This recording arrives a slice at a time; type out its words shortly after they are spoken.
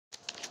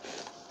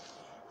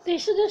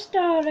This is a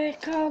story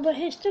called The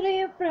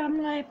History of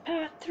Bramley,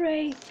 Part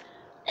 3.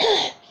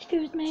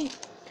 Excuse me.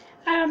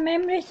 Our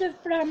Memories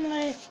of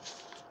Bramley.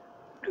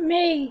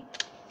 Me.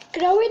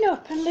 Growing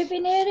up and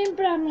living here in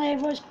Bramley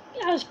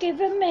has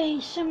given me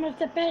some of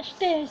the best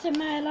days of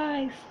my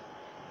life.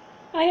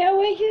 I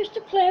always used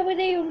to play with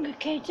the younger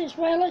kids as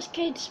well as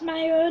kids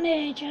my own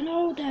age and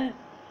older.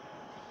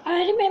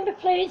 I remember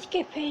playing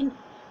skipping.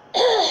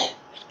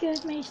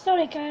 Excuse me,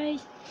 sorry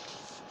guys.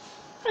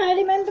 I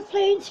remember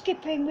playing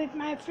skipping with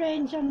my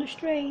friends on the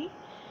street,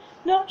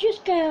 not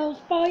just girls,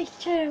 boys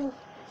too,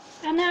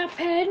 and our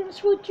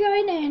parents would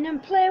join in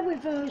and play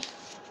with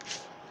us.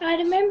 I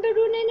remember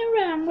running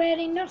around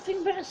wearing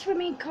nothing but a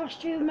swimming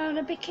costume or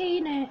a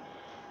bikini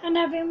and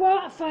having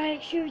water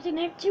fights using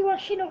empty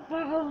washing up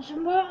bottles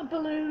and water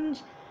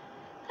balloons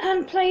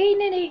and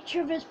playing in each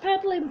other's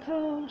paddling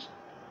pools.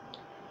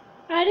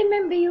 I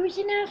remember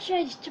using our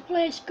sheds to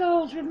play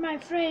scores with my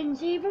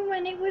friends even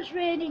when it was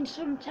raining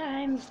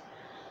sometimes.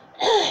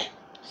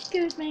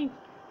 Excuse me.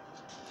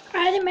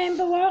 I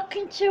remember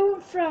walking to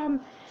and from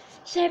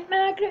St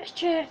Margaret's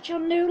Church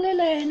on Newley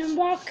Lane and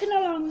walking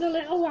along the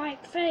little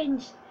white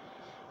fence.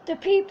 The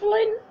people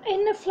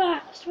in the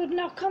flats would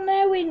knock on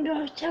their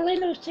windows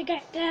telling us to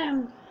get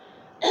down.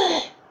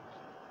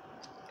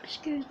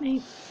 Excuse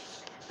me.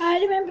 I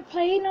remember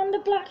playing on the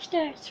black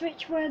steps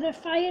which were the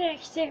fire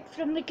exit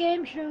from the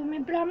games room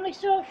in Bramley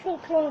Social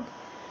Club,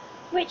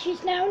 which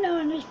is now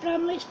known as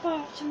Bramley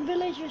Sports and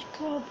Villagers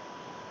Club,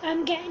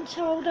 and getting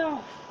told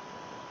off.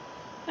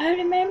 I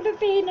remember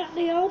being at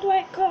the old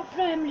Whitecourt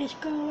Primary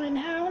School and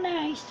how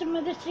nice some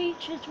of the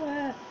teachers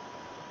were.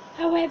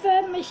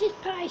 However, Mrs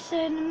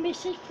Patterson and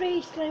Mrs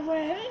Priestley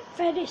were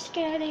very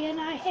scary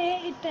and I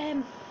hated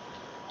them.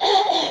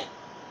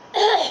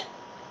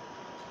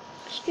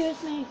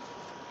 Excuse me.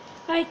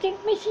 I think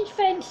Mrs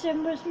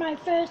Fenson was my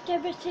first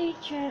ever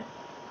teacher.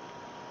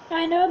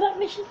 I know that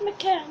Mrs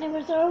McCartney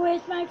was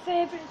always my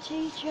favourite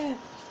teacher.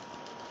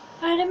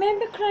 I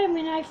remember crying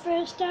when I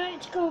first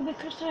started school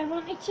because I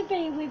wanted to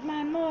be with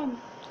my mum.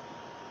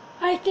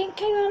 I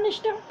think I only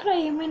stopped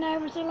crying when I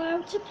was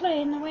allowed to play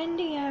in the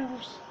Wendy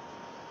house.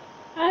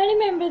 I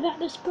remember that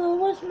the school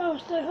was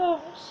mostly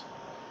huts.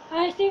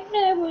 I think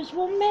there was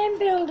one main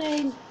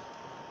building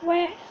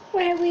where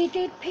we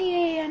did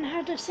PE and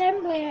had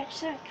assembly,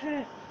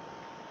 etc.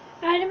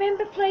 I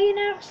remember playing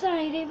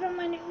outside even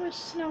when it was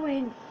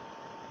snowing.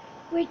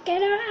 We'd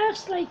get out our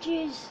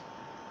sledges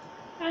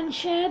and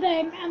share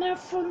them and have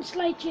fun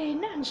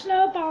sledging and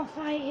snowball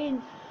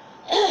fighting.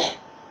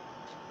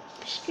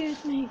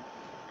 Excuse me.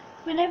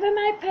 Whenever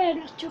my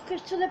parents took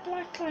us to the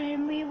Black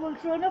Lion, we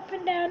would run up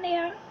and down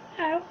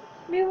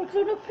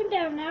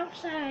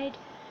outside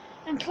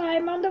and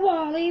climb on the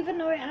wall even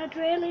though it had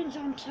railings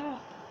on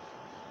top.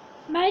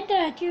 My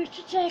dad used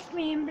to take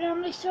me in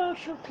Bramley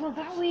Social Club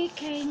at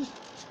weekends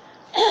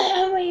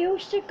and we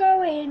used to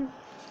go in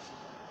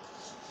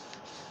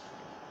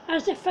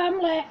as a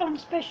family on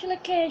special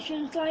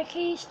occasions like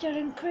Easter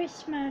and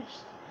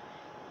Christmas.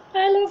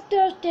 I loved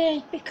those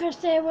days because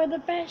they were the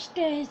best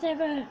days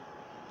ever.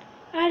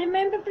 I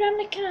remember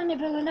Bramley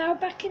Carnival and how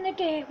back in the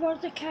day it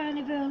was a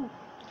carnival.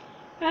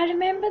 I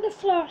remember the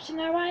floats and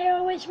how I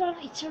always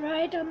wanted to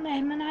ride on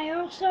them, and I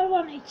also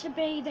wanted to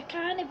be the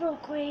carnival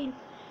queen,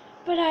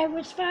 but I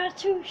was far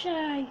too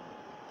shy.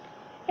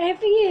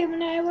 Every year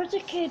when I was a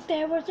kid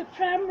there was a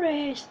pram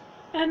race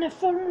and a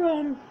fun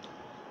run.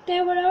 They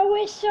were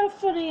always so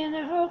funny and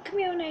the whole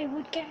community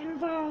would get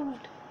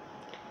involved.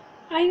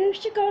 I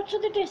used to go to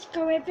the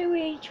disco every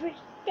week,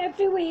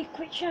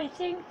 which I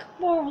think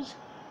was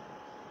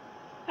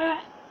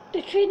at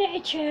the Trinity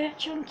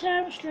Church on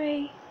Town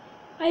Street.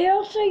 I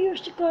also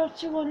used to go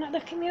to one at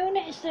the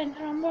community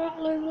centre on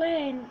Waterloo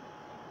Lane.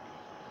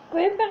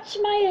 Going back to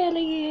my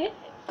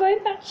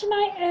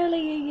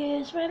earlier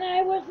years, when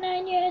I was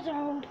 9 years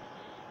old,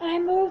 I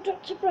moved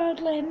up to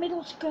Broad Lane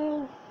Middle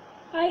School.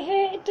 I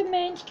hated the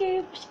main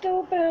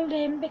school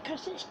building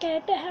because it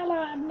scared the hell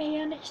out of me,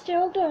 and it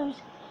still does,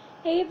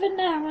 even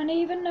now, and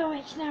even though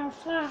it's now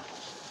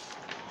flats.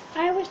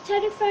 I was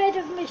terrified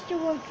of Mr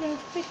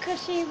Woodruff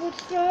because he would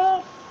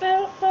throw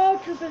ball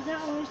rubbers at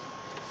us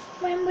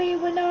when we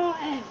were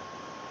naughty.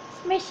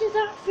 Mrs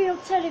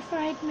Hatfield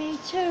terrified me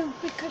too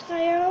because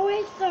I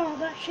always thought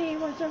that she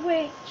was a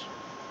witch.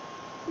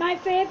 My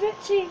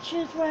favourite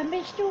teachers were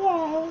Mr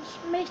Walls,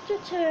 Mr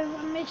Two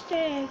and Mr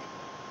Egg.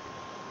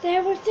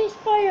 There was this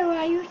boy who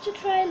I used to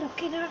try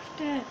looking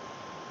after.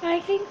 I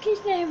think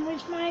his name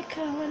was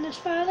Michael, and as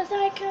far as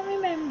I can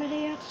remember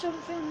he had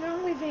something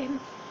wrong with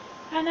him,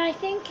 and I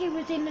think he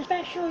was in the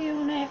special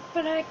unit,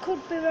 but I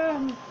could be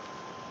wrong.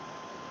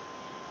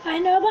 I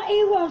know that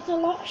he was a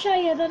lot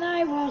shyer than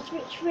I was,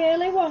 which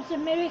really was a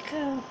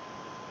miracle.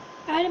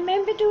 I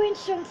remember doing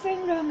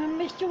something wrong and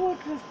Mr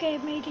Woodruff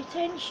gave me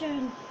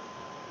detention.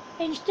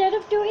 Instead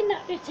of doing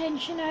that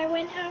detention, I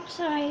went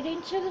outside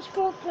into the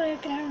school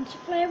playground to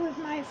play with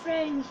my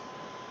friends,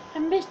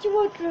 and Mr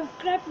Woodruff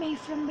grabbed me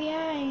from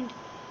behind.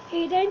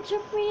 He then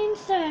took me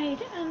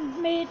inside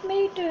and made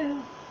me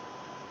do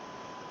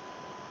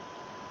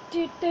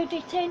the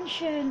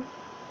detention.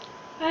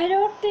 I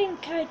don't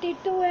think I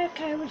did the work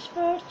I was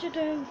supposed to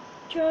do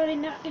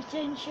during that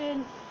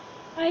detention.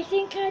 I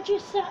think I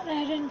just sat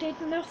there and did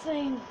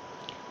nothing.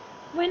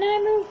 When I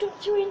moved up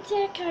to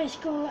Intake High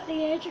School at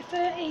the age of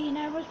 13,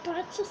 I was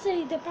glad to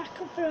see the back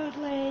of Broad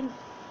Lane.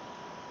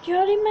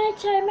 During my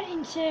time at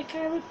Intake,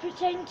 I would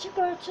pretend to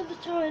go to the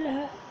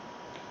toilet.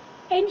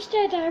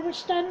 Instead, I would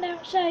stand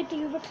outside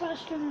the other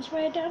classrooms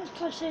where dance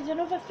classes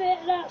and other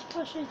theatre arts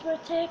classes were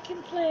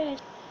taking place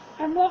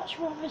and watch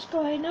what was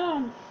going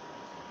on.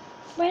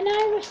 When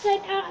I was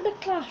sent out of the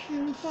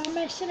classroom for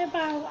messing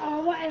about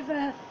or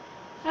whatever,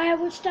 I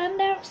would stand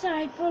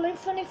outside pulling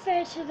funny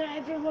faces at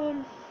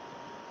everyone.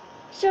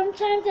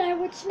 Sometimes I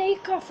would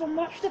sneak off and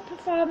watch the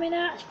performing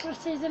arts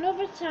classes, and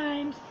other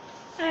times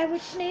I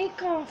would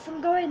sneak off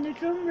and go in the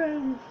drum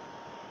room.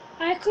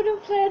 I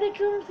couldn't play the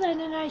drums then,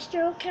 and I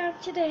still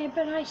can't today,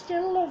 but I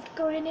still loved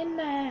going in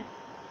there.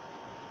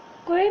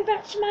 Going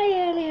back to my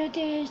earlier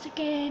days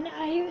again,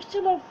 I used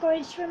to love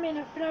going swimming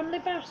at Bramley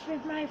Baths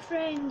with my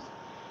friends,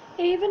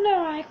 even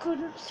though I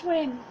couldn't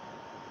swim.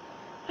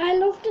 I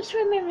loved the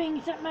swimming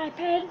rings that my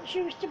parents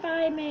used to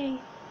buy me.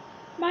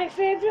 My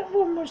favourite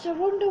one was the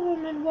Wonder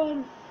Woman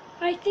one.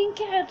 I think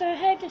it had a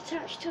head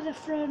attached to the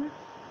front.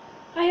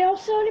 I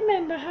also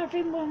remember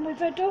having one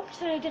with a duck's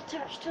head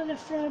attached to the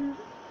front.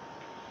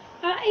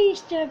 At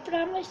Easter,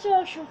 Bramley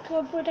Social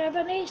Club would have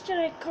an Easter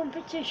egg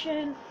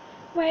competition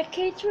where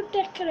kids would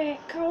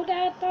decorate cold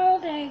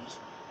hard-boiled eggs,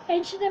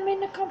 enter them in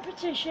the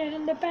competition,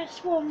 and the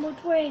best one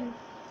would win.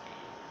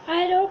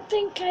 I don't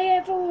think I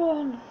ever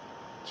won.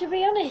 To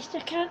be honest, I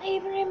can't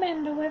even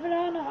remember whether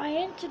or not I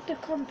entered the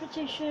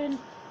competition.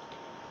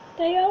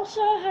 They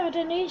also had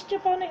an Easter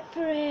bonnet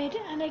parade,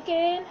 and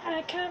again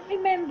I can't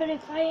remember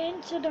if I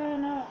entered or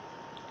not.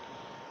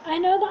 I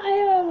know that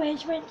I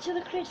always went to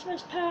the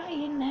Christmas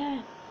party in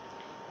there.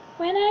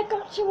 When I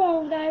got too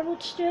old, I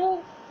would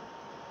still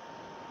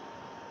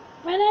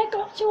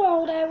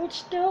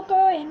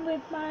go in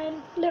with my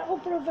little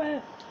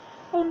brother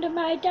under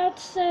my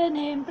dad's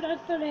surname,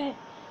 Bradbury,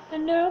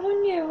 and no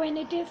one knew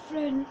any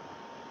different.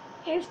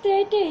 If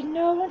they did,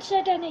 no one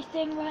said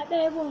anything like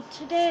they would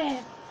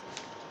today.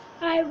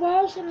 I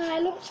was, and I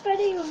looked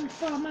very young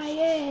for my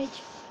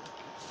age.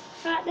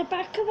 At the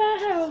back of our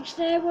house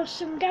there was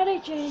some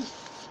garages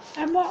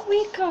and what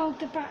we called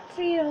the back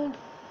field.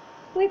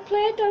 We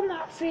played on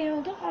that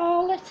field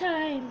all the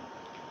time.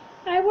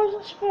 I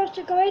wasn't supposed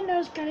to go in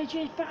those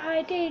garages, but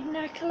I did, and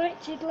I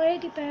collected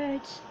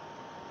ladybirds.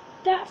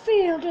 That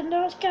field and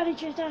those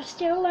garages are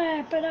still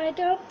there, but I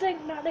don't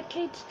think that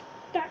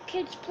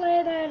kids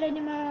play there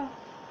anymore.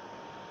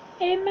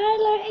 In my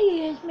later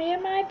years, me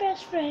and my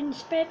best friend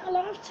spent a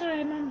lot of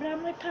time on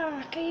Bramley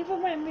Park,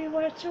 even when we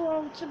were too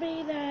old to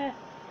be there.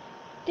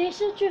 This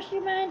has just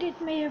reminded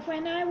me of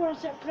when I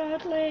was at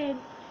Broad Lane.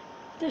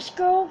 The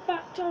school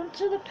backed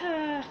onto the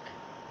park.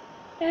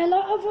 A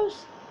lot of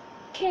us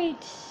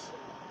kids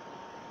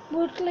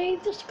would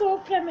leave the school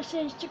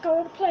premises to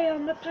go and play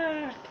on the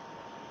park.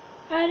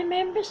 I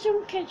remember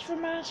some kids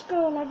from our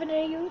school having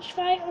a huge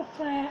fight up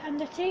there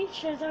and the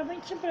teachers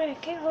having to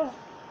break it up.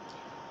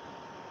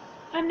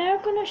 I'm now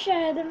going to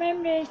share the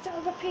memories that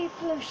other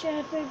people have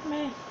shared with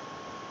me.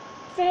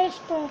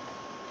 Facebook.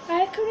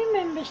 I can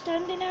remember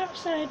standing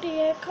outside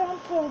the Acorn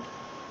pub,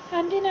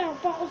 handing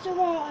out bottles of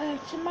water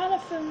to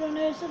marathon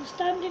runners and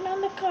standing on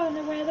the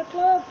corner where the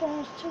globe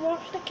was to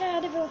watch the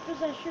Carnival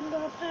procession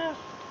go past.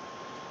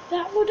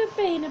 That would have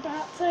been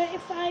about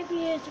 35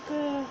 years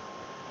ago.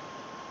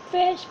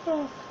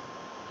 Facebook.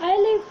 I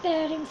lived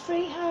there in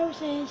 3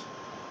 houses.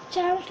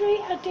 Town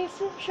Street had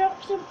different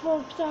shops and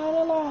pubs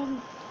all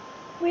along.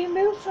 We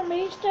moved from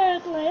East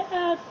Ardsley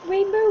on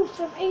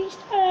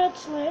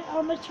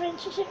the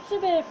 26th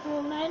of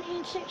April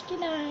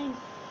 1969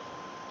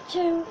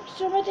 to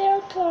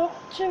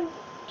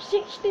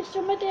 60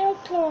 Somerdale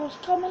Close,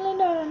 commonly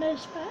known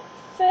as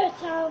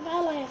Fertile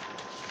Valley.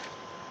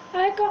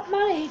 I got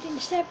married in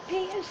St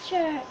Peter's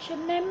Church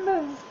and then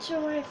moved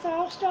to a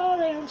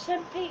 4-storey on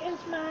St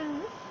Peter's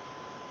Mount.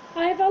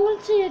 I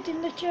volunteered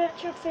in the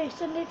church office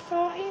and did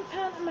 14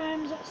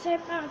 pantomimes at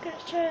St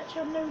Margaret's Church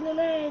on Newley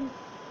Lane.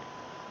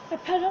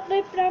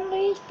 Apparently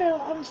Bramley is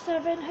built on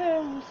 7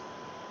 hills.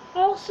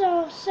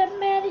 Also, St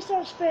Mary's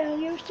Hospital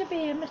used to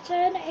be a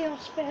maternity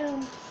hospital.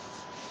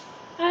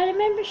 I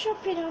remember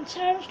shopping on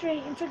Town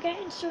Street and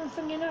forgetting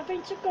something and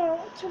having to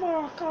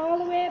walk all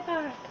the way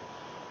back.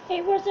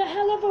 It was a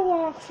hell of a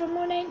walk from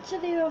one end to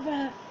the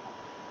other.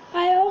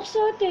 I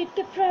also did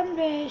the pram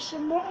race,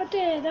 and what a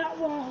day that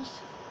was.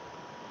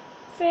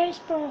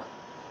 Facebook.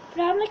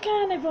 Bramley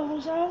Carnival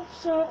was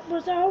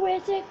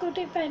always a good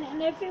event,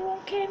 and everyone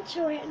came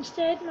to it and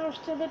stayed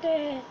most of the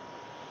day.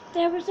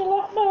 There was a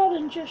lot more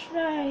than just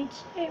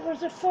rides. It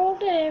was a full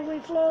day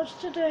with loads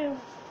to do.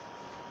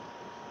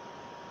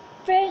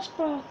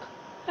 Facebook.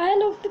 I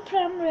loved the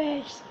pram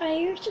race. I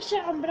used to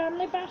sit on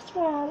Bramley Bath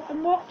wall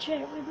and watch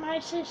it with my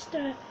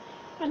sister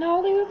and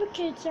all the other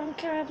kids on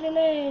Cardley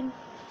Lane.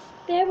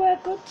 They were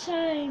good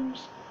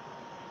times.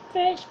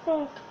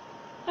 Facebook.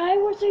 I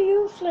was a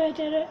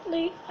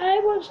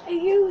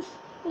youth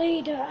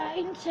leader at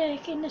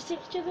intake in the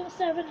 60s and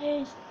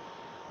 70s.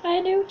 I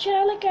knew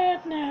Charlie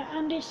Gardner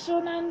and his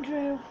son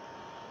Andrew.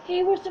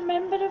 He was a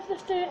member of the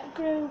theatre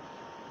group.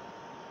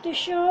 The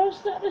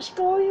shows that the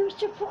school used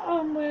to put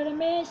on were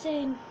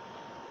amazing.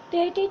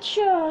 They did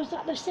shows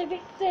at the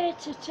Civic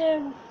Theatre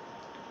too.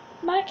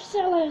 Mike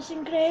Sellers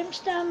and Graham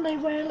Stanley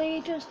were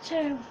leaders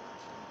too.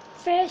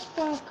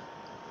 Facebook.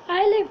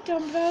 I lived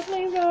on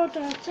Bramley Road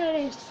or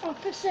Terrace,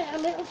 opposite a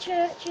little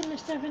church in the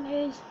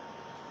 70s.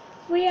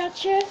 We had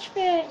church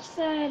fates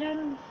there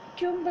and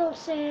jumble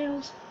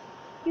sales.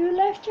 You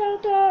left your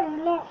door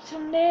unlocked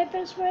and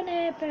neighbours were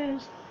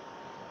neighbours.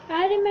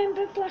 I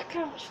remember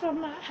blackouts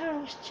from that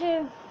house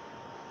too.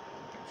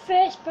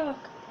 Facebook.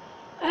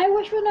 I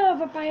was run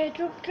over by a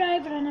drunk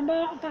driver on a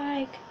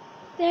motorbike.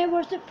 There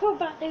was a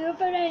pub at the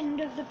other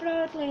end of the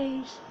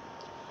Broadleys.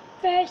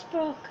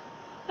 Facebook.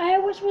 I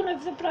was one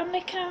of the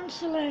Bramley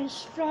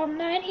councillors from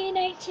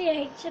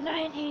 1988 to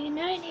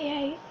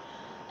 1998.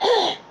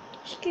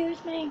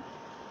 Excuse me.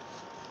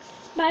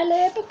 My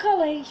Labour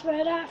colleagues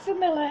were Arthur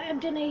Miller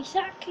and Denise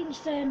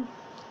Atkinson.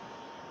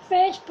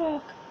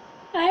 Facebook.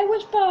 I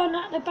was born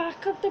at the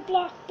back of the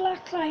block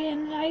Black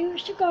Lion and I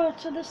used to go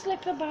to the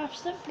slipper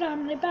baths at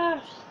Bramley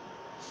Baths.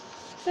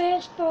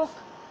 Facebook.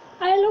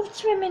 I loved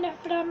swimming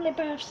at Bramley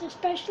Baths,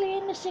 especially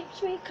in the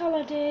 6-week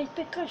holidays,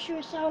 because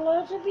you saw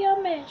loads of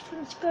your mates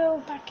from school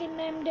back in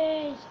them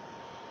days.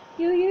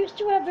 You used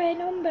to have a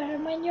number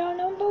and when your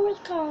number was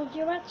called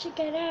you had to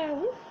get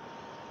out.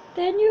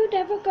 Then you'd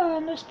ever go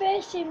on the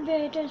Space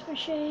Invaders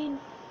machine.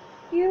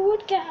 You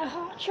would get a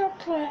hot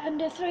chocolate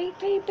and a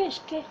 3p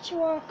biscuit to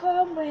walk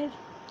home with.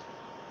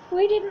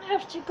 We didn't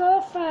have to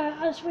go far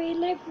as we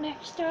lived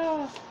next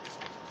door.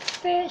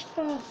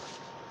 Facebook.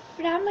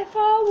 Bramley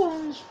Fall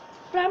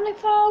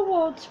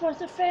Woods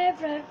was a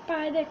favourite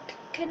by the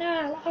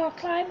canal or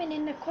climbing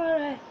in the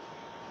quarry.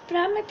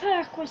 Bramley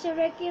Park was a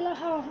regular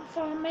haunt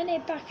for many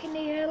back in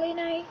the early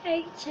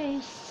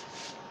 80s.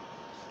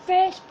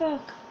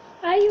 Facebook.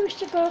 I used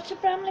to go to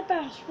Bramley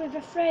Baths with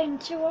a friend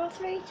 2 or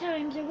 3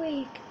 times a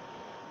week.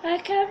 I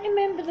can't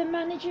remember the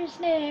manager's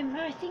name,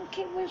 I think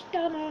it was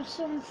Don or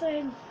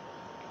something.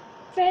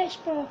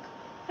 Facebook.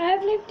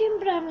 I've lived in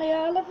Bramley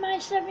all of my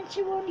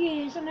 71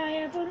 years and I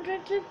have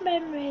hundreds of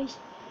memories.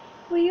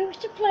 We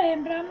used to play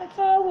in Bramley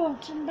Fall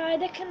Woods and by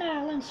the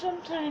canal and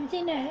sometimes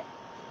in it.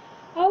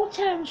 Old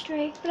Town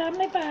Street,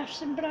 Bramley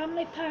Baths and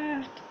Bramley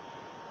Park.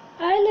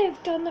 I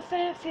lived on the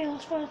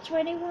Fairfields for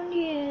 21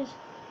 years.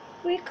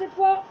 We would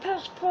walk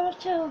past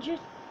Post Hill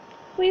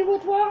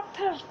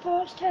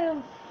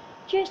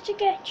just to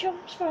get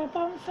chumps for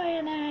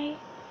bonfire night.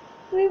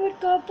 We would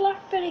go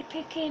blackberry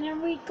picking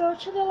and we'd go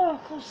to the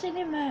local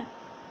cinema.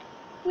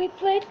 We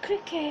played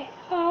cricket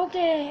all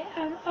day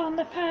and on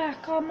the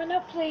park or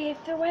Monopoly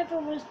if the weather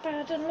was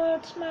bad and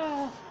loads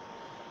more.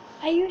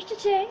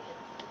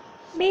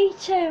 Me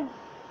too.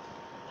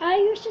 I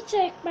used to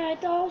take my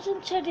dolls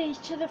and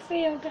teddies to the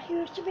field that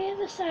used to be at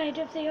the side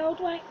of the old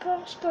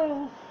Whitecoat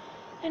School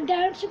and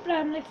down to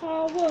Bramley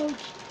Fall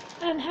Woods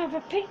and have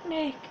a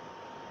picnic.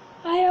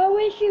 I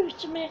always used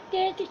to make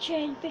daisy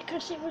chains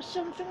because it was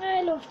something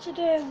I loved to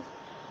do.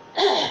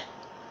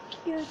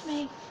 Excuse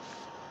me.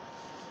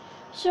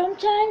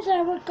 Sometimes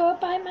I would go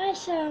by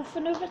myself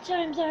and other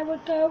times I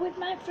would go with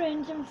my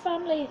friends and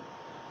family.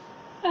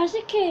 As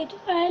a kid,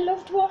 I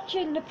loved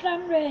watching the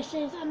pram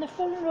races and the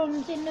fun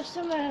runs in the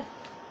summer.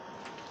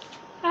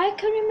 I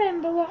can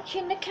remember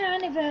watching the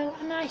carnival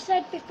and I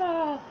said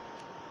before,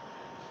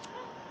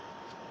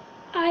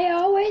 I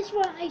always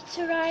wanted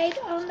to ride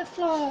on the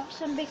floats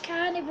and be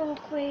carnival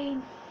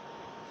queen.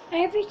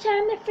 Every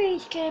time the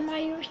feast came I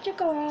used to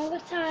go all the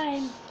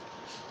time.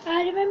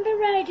 I remember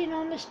riding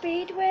on the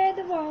speedway,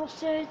 the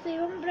waltzers,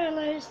 the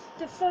umbrellas,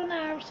 the fun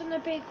house and the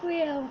big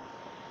wheel.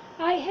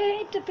 I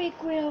hated the big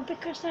wheel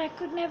because I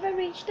could never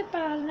reach the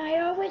bar and I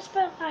always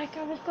felt like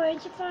I was going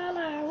to fall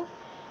out,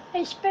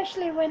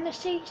 especially when the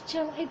seats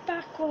tilted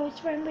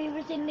backwards when we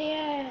was in the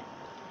air.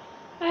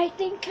 I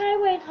think I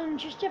went on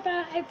just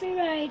about every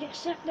ride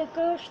except the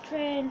ghost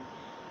train.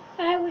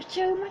 I was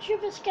too much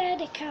of a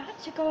scaredy cat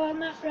to go on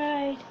that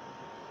ride.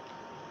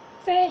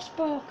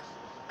 Facebook.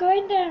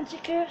 Going down to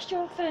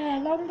Kirkstall Fair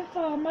long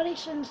before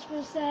Morrison's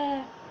was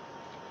there.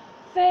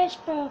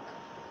 Facebook.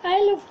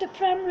 I loved the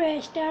pram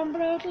race down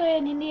Broad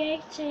Lane in the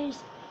 80s.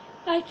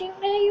 I think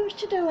they used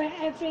to do it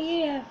every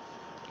year.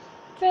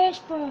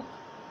 Facebook.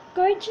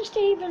 Going to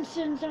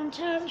Stevenson's on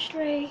Town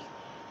Street.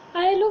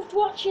 I loved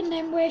watching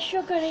them weigh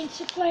sugar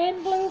into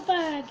plain blue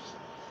bags.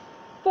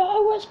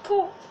 Butter was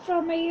cut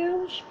from a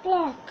huge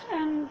block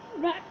and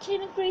wrapped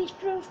in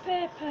greaseproof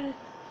paper.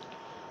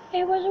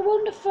 It was a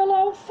wonderful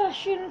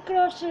old-fashioned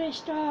grocery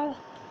store,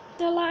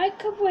 the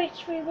like of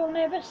which we will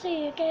never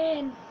see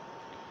again.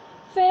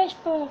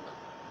 Facebook.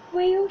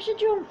 We used to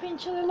jump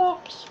into the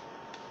locks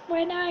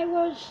when it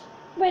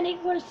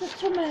was the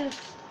summer.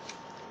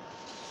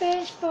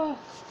 Facebook.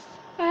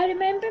 I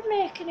remember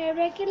making a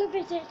regular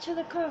visit to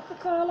the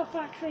Coca-Cola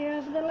factory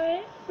over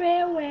the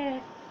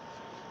railway.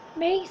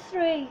 Me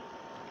 3.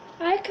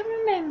 I can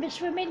remember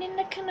swimming in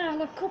the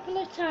canal a couple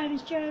of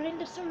times during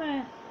the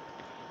summer.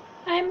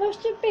 I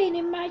must have been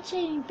in my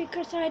teens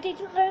because I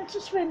didn't learn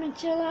to swim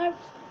until I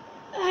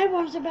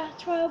was about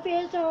 12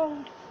 years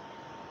old.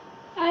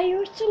 I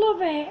used to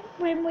love it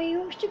when we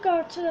used to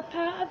go to the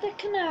part of the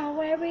canal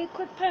where we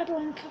could paddle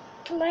and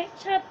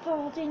collect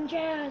tadpoles in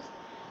jars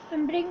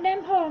and bring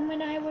them home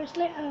when I was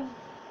little.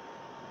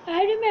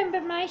 I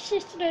remember my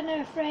sister and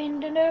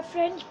her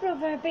friend's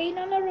brother being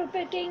on a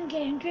rubber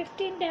dinghy and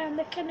drifting down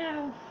the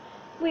canal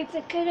with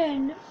the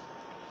current.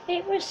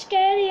 It was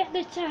scary at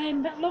the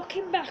time, but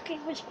looking back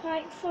it was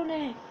quite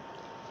funny.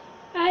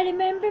 I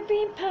remember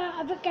being part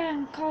of a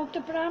gang called the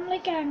Bramley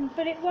gang,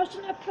 but it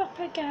wasn't a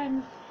proper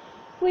gang.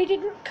 We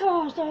didn't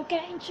cause or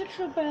get into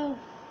trouble.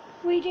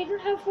 We didn't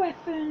have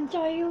weapons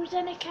or use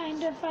any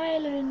kind of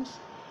violence.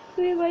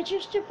 We were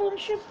just a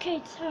bunch of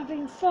kids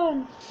having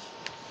fun.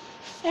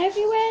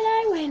 Everywhere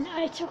I went,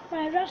 I took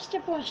my Rasta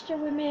blaster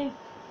with me.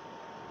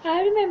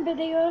 I remember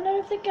the owner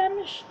of the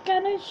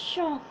gunner's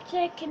shop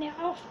taking it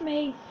off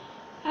me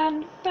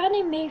and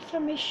banning me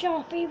from his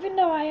shop even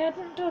though I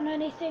hadn't done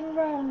anything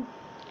wrong.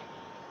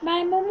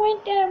 My mum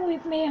went down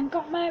with me and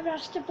got my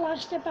Rasta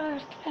blaster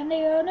back, and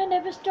the owner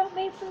never stopped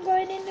me from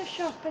going in the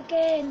shop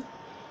again.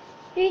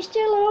 He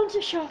still owns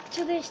the shop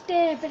to this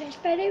day, but it's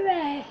very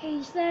rare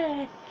he's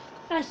there,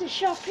 as the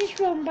shop is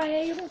run by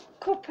a young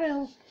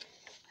couple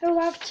who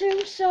have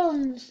 2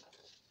 sons.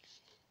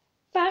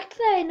 Back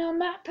then on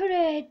that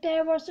parade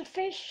there was a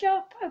fish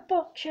shop, a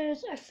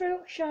butcher's, a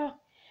fruit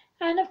shop,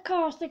 and of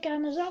course the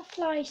Gunner's off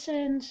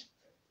licence.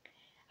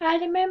 I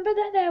remember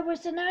that there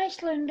was an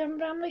Iceland and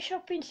Bramley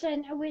shopping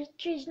centre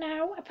which is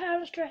now a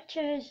Power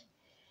Stretchers.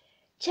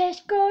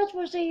 Tesco's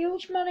was a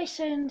huge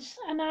Morrison's,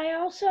 and I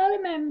also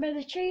remember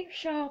the cheap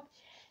shop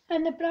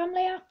and the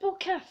Bramley Apple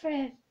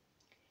Cafe.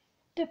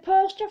 The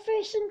post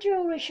office and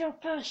jewellery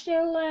shop are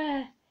still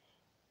there.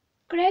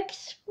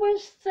 Greg's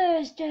was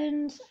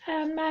Thurston's,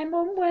 and my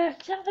mum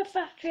worked at the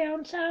factory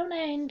on Town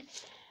End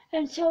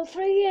until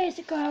 3 years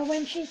ago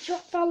when she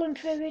took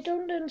voluntary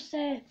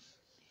redundancy.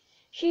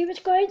 She was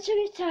going to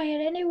retire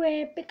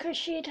anyway because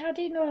she'd had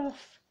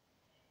enough.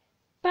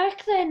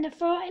 Back then the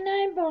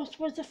 49 bus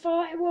was the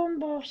 41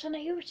 bus and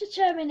it used to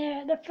terminate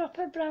at the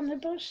proper Bramley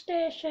bus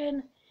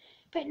station,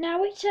 but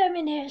now it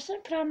terminates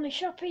at Bramley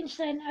Shopping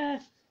Centre.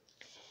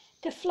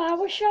 The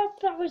flower shop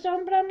that was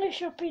on Bramley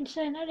Shopping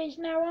Centre is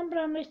now on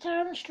Bramley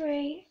Town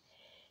Street.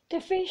 The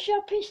fish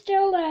shop is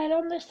still there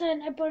on the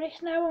centre, but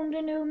it's now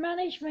under new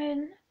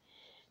management.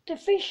 The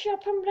fish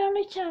shop on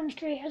Bramley Town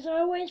Street has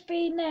always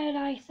been there,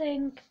 I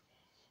think.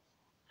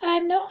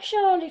 I'm not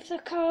sure if the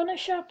corner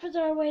shop has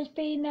always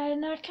been there,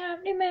 and I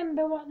can't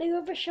remember what the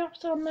other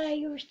shops on there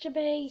used to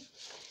be.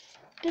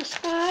 The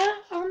Spa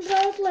on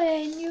Broad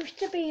Lane used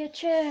to be a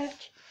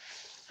church.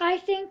 I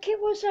think it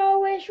was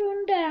always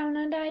run down,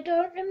 and I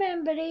don't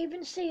remember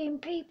even seeing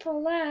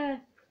people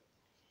there.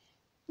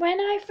 When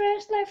I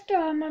first left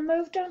home and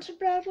moved on to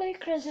Broadley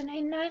Crescent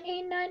in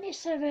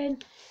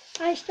 1997,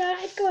 I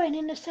started going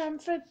in the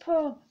Sanford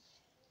pub.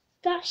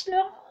 That's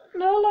no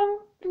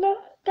longer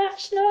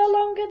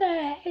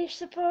there. It's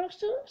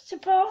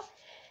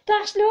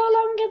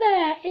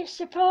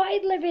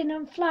supported living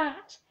and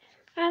flats,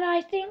 and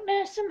I think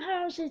there's some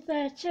houses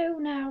there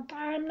too now, but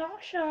I'm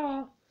not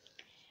sure.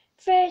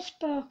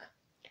 Facebook.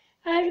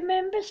 I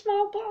remember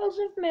small bottles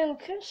of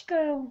milk at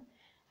school.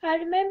 I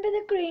remember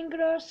the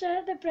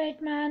greengrocer, the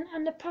bread man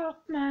and the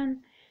pot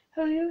man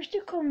who used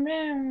to come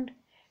round.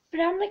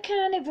 Bramley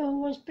Carnival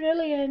was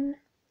brilliant.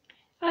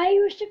 I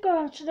used to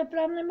go to the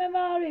Bramley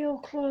Memorial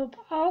Club,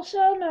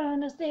 also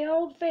known as the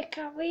Old Vic,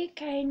 at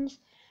weekends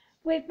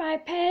with my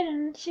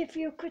parents if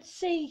you could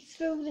see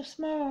through the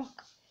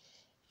smoke.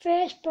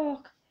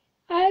 Facebook.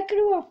 I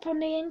grew up on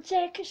the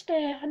Intake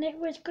Estate and it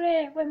was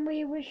great when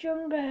we was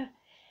younger.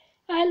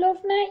 I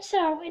loved nights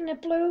out in the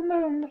Blue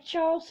Moon, which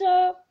was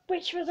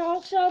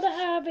also the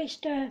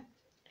Harvester.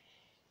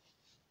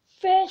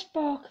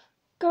 Facebook.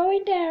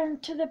 Going down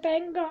to the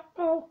Bangor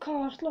Golf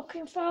Course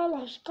looking for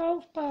lost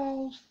golf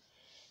balls.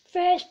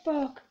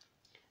 Facebook.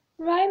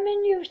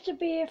 Ryman used to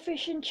be a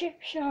fish and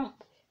chip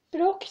shop.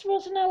 Brooks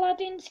was an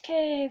Aladdin's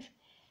cave.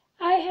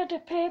 I had a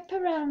paper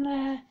round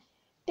there.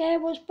 There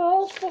was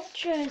Ball's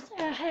Butchers,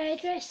 a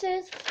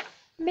hairdresser's,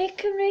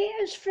 Mick and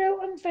Rita's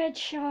fruit and veg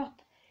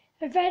shop,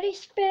 a very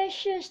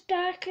spacious,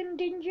 dark and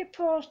dingy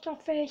post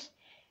office,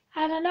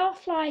 and an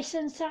off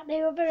licence at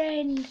the other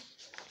end.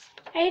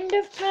 End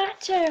of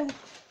part 2.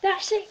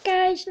 That's it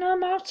guys, no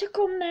more to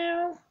come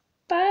now.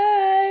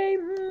 Bye.